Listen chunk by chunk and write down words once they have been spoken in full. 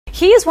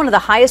He is one of the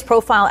highest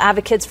profile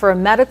advocates for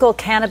medical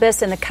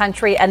cannabis in the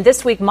country. And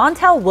this week,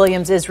 Montel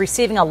Williams is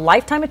receiving a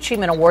Lifetime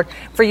Achievement Award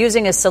for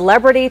using a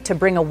celebrity to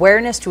bring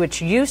awareness to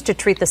its use to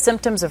treat the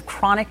symptoms of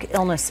chronic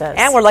illnesses.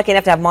 And we're lucky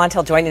enough to have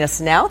Montel joining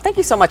us now. Thank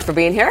you so much for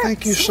being here.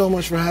 Thank you so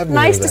much for having me.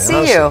 Nice today. to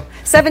see you.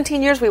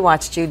 17 years we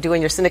watched you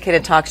doing your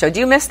syndicated talk show.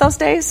 Do you miss those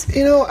days?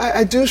 You know,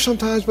 I do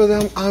sometimes,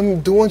 but I'm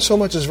doing so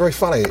much. It's very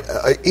funny.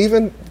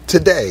 Even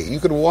today,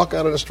 you could walk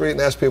out on the street and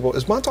ask people,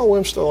 is Montel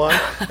Williams still on?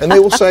 And they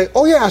will say,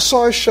 oh yeah, I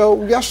saw his show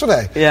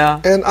yesterday. Yeah.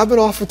 And I've been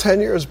off for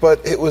 10 years, but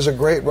it was a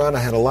great run. I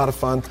had a lot of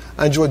fun.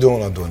 I enjoy doing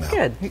what I'm doing now.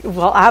 Good.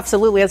 Well,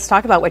 absolutely. Let's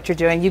talk about what you're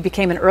doing. You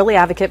became an early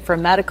advocate for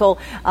medical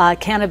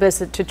cannabis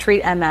to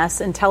treat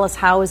MS, and tell us,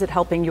 how is it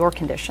helping your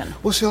condition?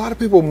 Well, see, a lot of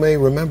people may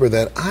remember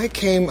that I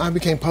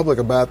became public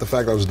about the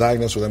fact that I was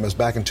diagnosed with MS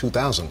back in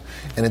 2000.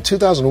 And in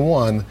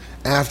 2001,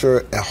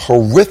 after a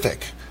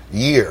horrific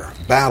year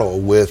battle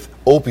with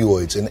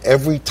opioids and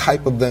every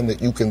type of them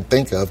that you can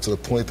think of, to the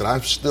point that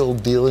I'm still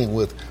dealing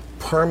with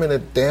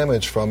permanent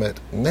damage from it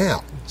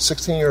now,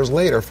 16 years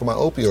later, from my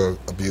opioid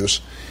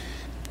abuse,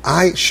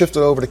 I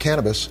shifted over to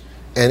cannabis,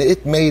 and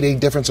it made a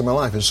difference in my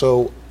life. And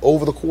so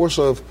over the course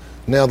of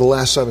now the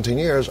last 17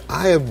 years,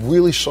 I have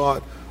really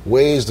sought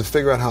ways to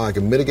figure out how I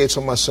can mitigate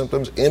some of my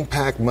symptoms,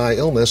 impact my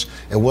illness,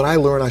 and what I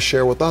learn I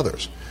share with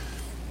others.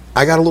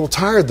 I got a little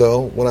tired,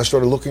 though, when I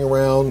started looking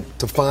around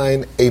to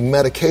find a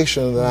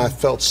medication that I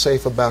felt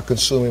safe about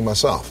consuming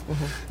myself.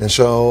 And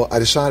so I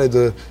decided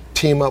to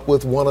team up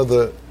with one of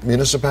the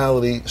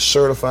municipality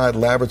certified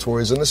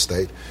laboratories in the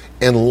state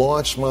and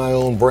launched my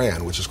own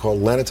brand, which is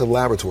called Lenitive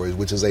Laboratories,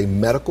 which is a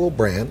medical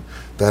brand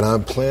that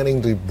I'm planning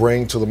to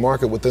bring to the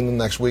market within the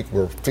next week.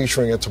 We're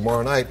featuring it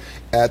tomorrow night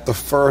at the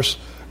first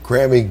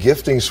Grammy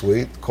gifting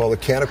suite called the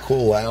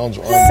Cannacool Lounge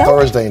on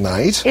Thursday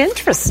night.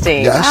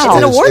 Interesting. Yes, wow.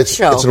 It's an award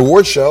show. It's an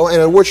award show, and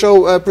an award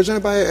show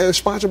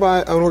sponsored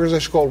by an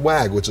organization called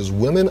WAG, which is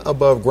Women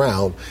Above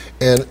Ground,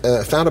 and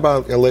founded by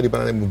a lady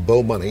by the name of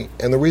Bo Money.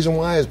 And the reason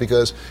why is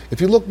because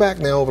if you look back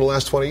now over the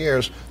last 20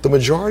 years, the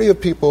majority of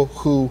people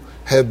who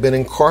have been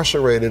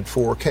incarcerated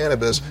for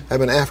cannabis have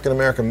been African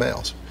American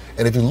males.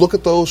 And if you look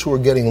at those who are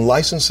getting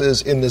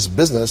licenses in this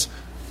business,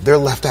 they're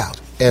left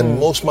out, and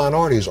most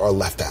minorities are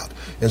left out.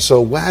 And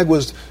so WAG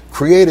was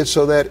created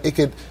so that it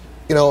could,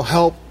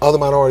 help other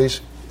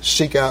minorities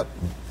seek out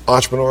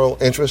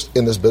entrepreneurial interest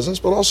in this business,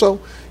 but also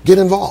get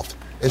involved.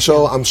 And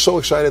so I'm so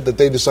excited that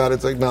they decided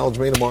to acknowledge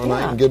me tomorrow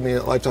night and give me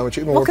a Lifetime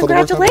Achievement Award for the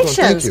work I'm doing.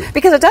 Congratulations. Thank you.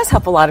 Because it does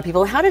help a lot of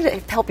people. How did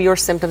it help your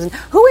symptoms? And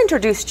who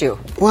introduced you?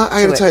 Well,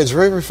 I got to tell you, it's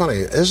very, very funny.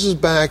 This is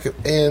back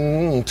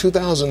in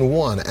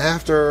 2001,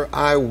 after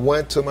I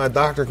went to my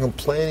doctor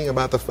complaining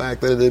about the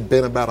fact that it had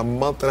been about a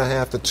month and a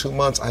half to 2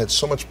 months. I had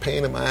so much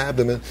pain in my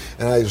abdomen,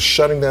 and I was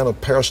shutting down a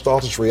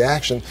peristalsis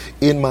reaction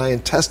in my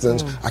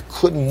intestines. I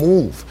couldn't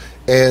move.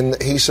 And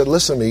he said,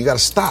 listen to me, you got to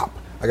stop.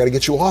 I got to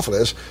get you off of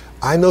this.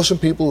 I know some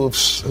people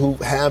who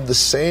have the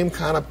same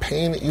kind of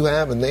pain that you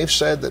have, and they've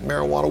said that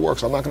marijuana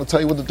works. I'm not going to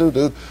tell you what to do,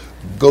 dude.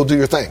 Go do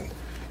your thing.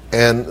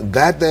 And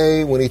that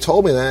day, when he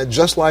told me that,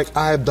 just like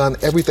I have done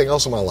everything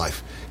else in my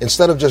life,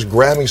 instead of just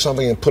grabbing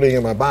something and putting it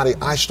in my body,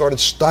 I started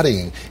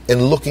studying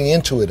and looking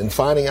into it and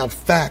finding out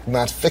fact,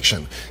 not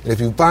fiction. And if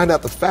you find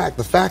out the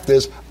fact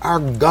is our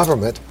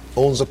government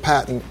owns a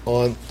patent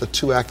on the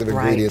two active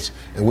ingredients,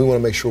 and we want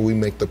to make sure we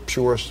make the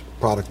purest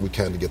product we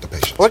can to get the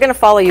patients. We're going to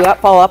follow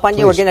up on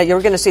you.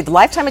 You're going to see the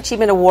Lifetime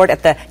Achievement Award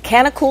at the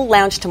Cannacool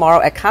Lounge tomorrow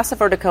at Casa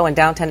Vertico in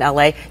downtown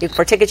LA.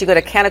 For tickets, you go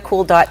to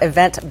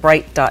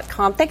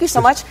cannacool.eventbrite.com. Thank you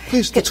so much.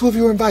 Please, the two of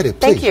you are invited.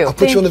 Please. Thank you. I'll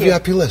put you on the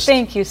VIP list.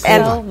 Thank you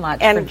so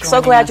much. And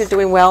so glad you're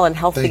doing well and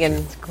healthy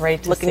and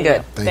great to looking see good.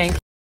 you. Thank you.